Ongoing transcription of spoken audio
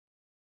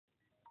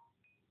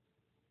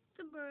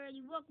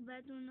everybody, welcome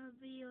back to another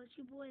video. It's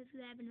your boy. If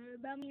you haven't heard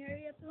about me,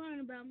 hurry up and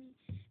learn about me.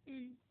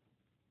 And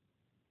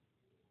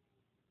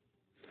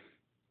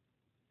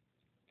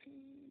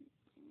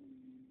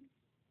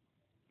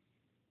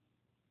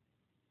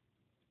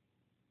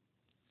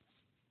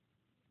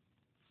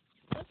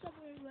what's up,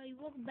 everybody?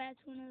 Welcome back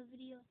to another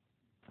video.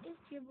 It's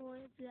your boy.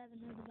 If you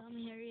haven't heard about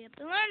me, hurry up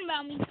and learn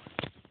about me.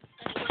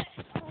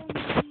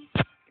 Anyway,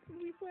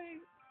 we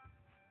playing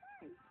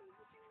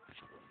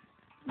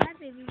my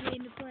favorite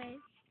game to play.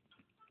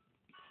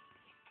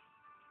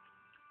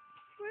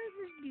 Where's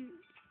this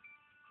dude,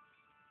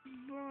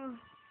 bro?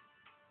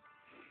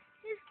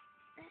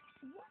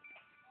 What?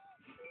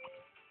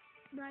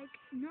 Like,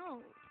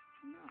 no.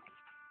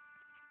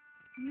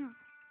 Nigga,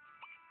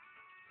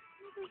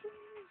 who is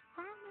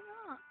climbing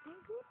up?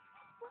 Like, who's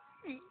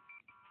climbing?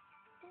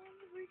 On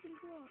the freaking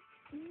floor.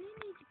 We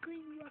need to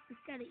clean you up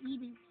instead of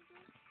eating,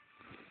 nigga.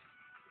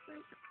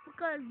 Like,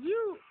 because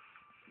you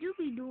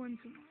be doing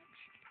too much.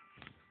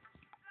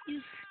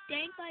 You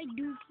stank like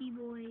Dookie,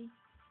 boy.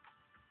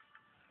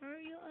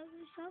 Hurry your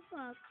ugly stuff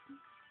up.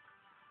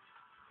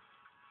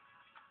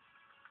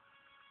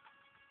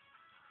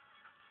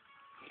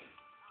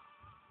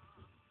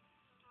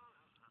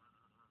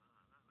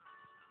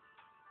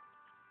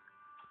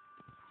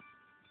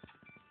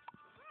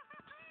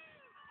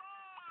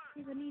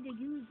 Nigga need to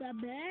use the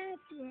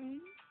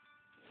bathroom.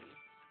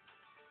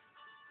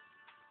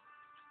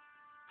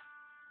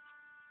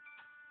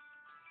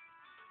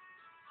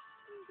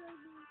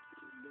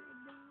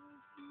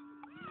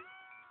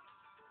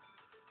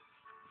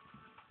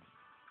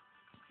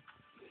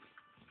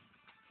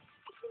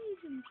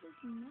 Some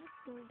freaking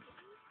leftovers.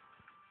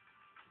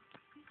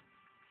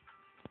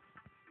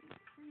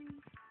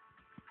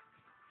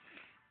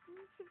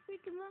 What's the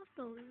freaking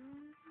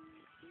leftovers?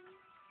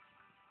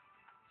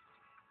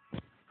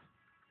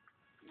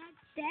 Not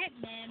that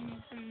bad, my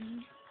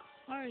friend.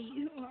 Are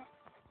you?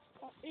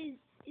 Is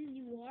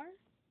you are?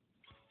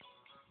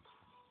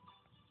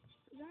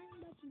 Cause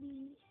I'm about to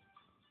be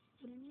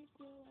with a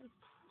nickel like.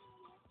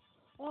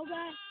 Oh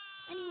god.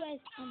 Anyways,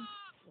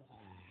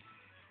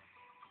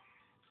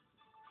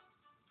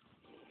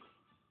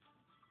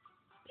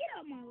 get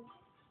out my way.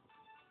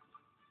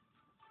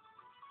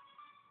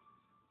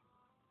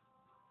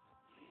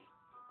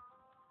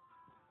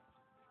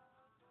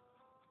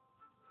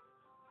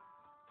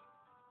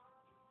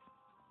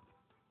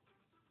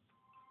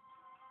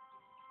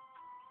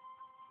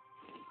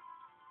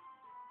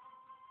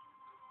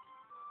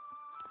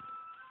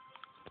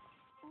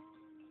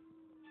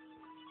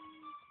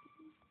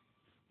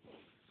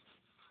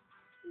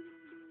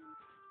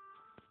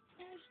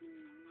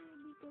 Actually, we'll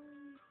be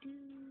going to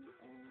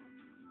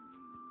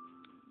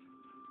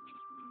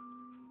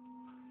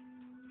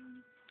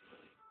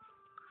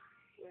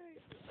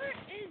where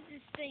is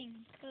this thing?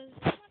 Cause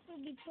I'm not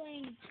gonna be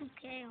playing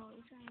 2K all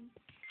the time.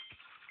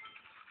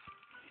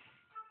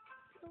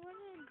 So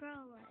where's that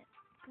girl at?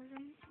 Cause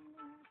I'm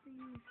gonna have to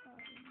use her.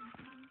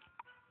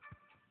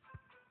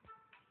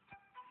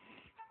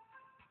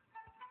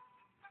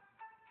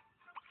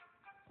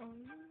 Oh,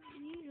 you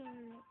don't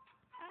know.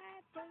 I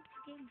played the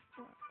game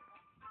before.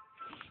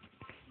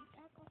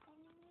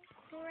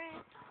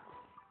 Crap.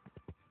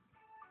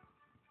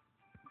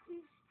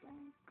 This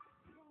stank.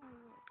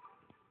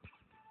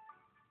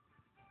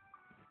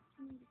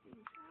 Need to do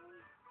this.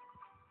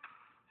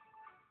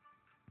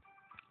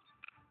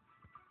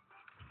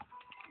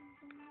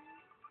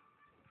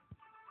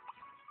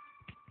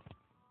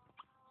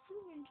 You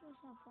rinse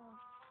yourself off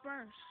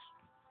first.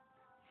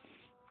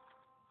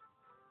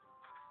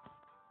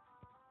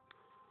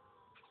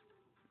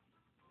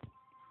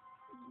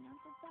 You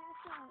never pass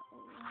out.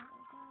 Oh,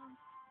 okay.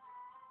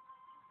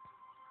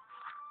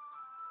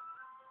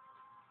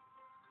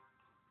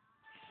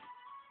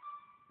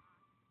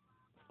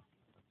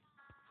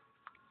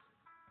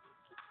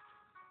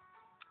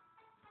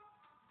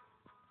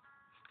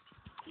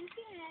 You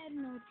can't have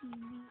no TV.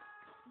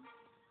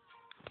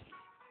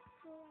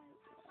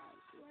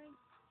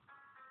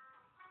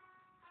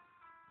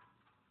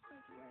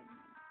 Right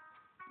now.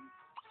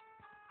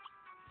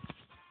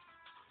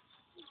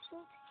 It's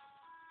okay.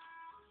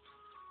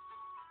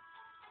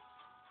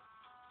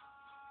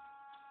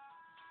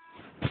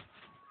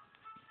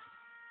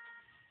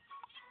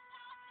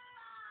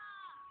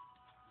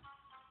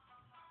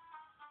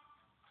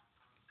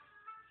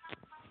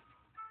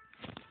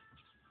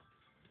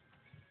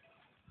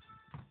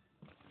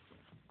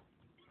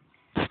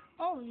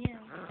 Oh yeah.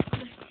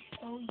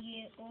 Oh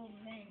yeah. Oh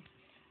man.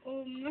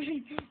 Oh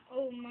man.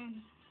 Oh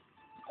man.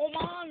 Come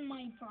on,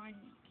 my friend.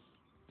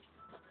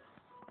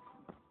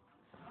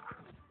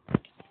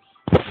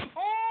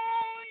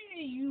 On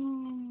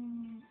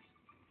you.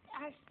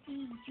 I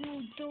see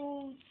you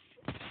do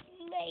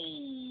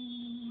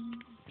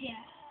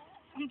later.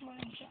 I'm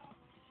playing shot.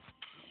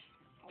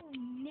 I will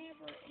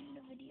never end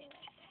the video like that.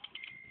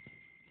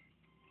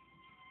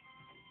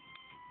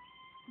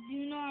 Do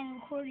you know I'm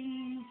recording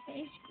in your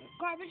face,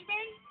 garbage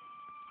man?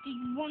 Do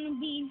you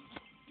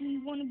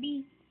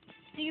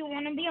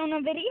wanna be on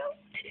a video?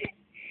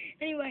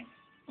 Anyway,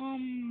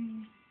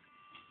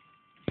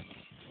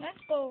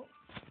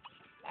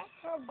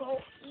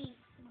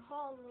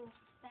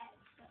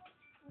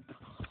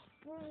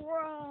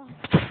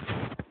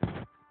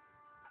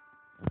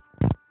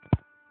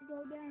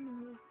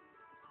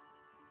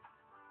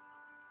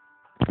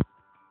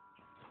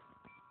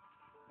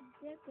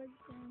 there because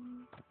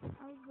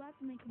I was about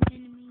to make them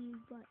enemies,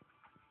 but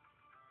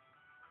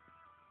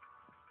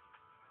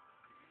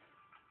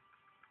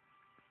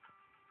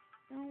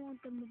I don't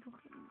want them to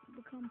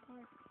become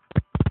part.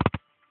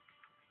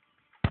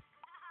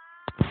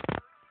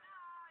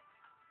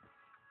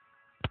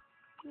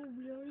 You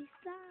really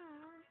suck.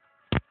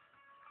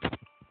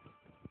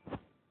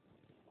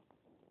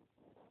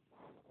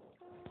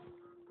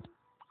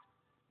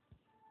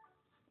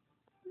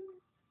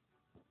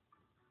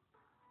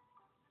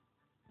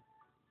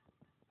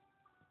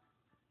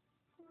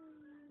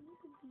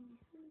 Look at these.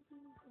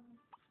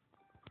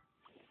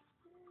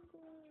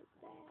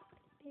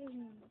 There's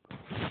one.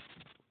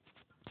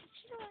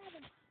 Should I have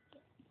a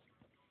bucket?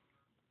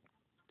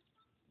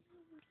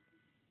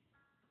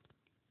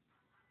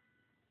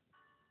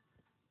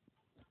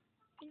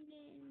 And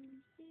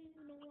then you're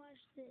gonna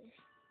watch this.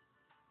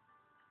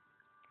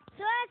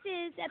 So that's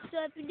this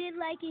episode. If you did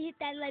like it, hit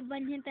that like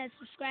button, hit that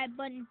subscribe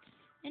button,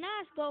 and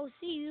I'll go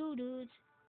see you dudes.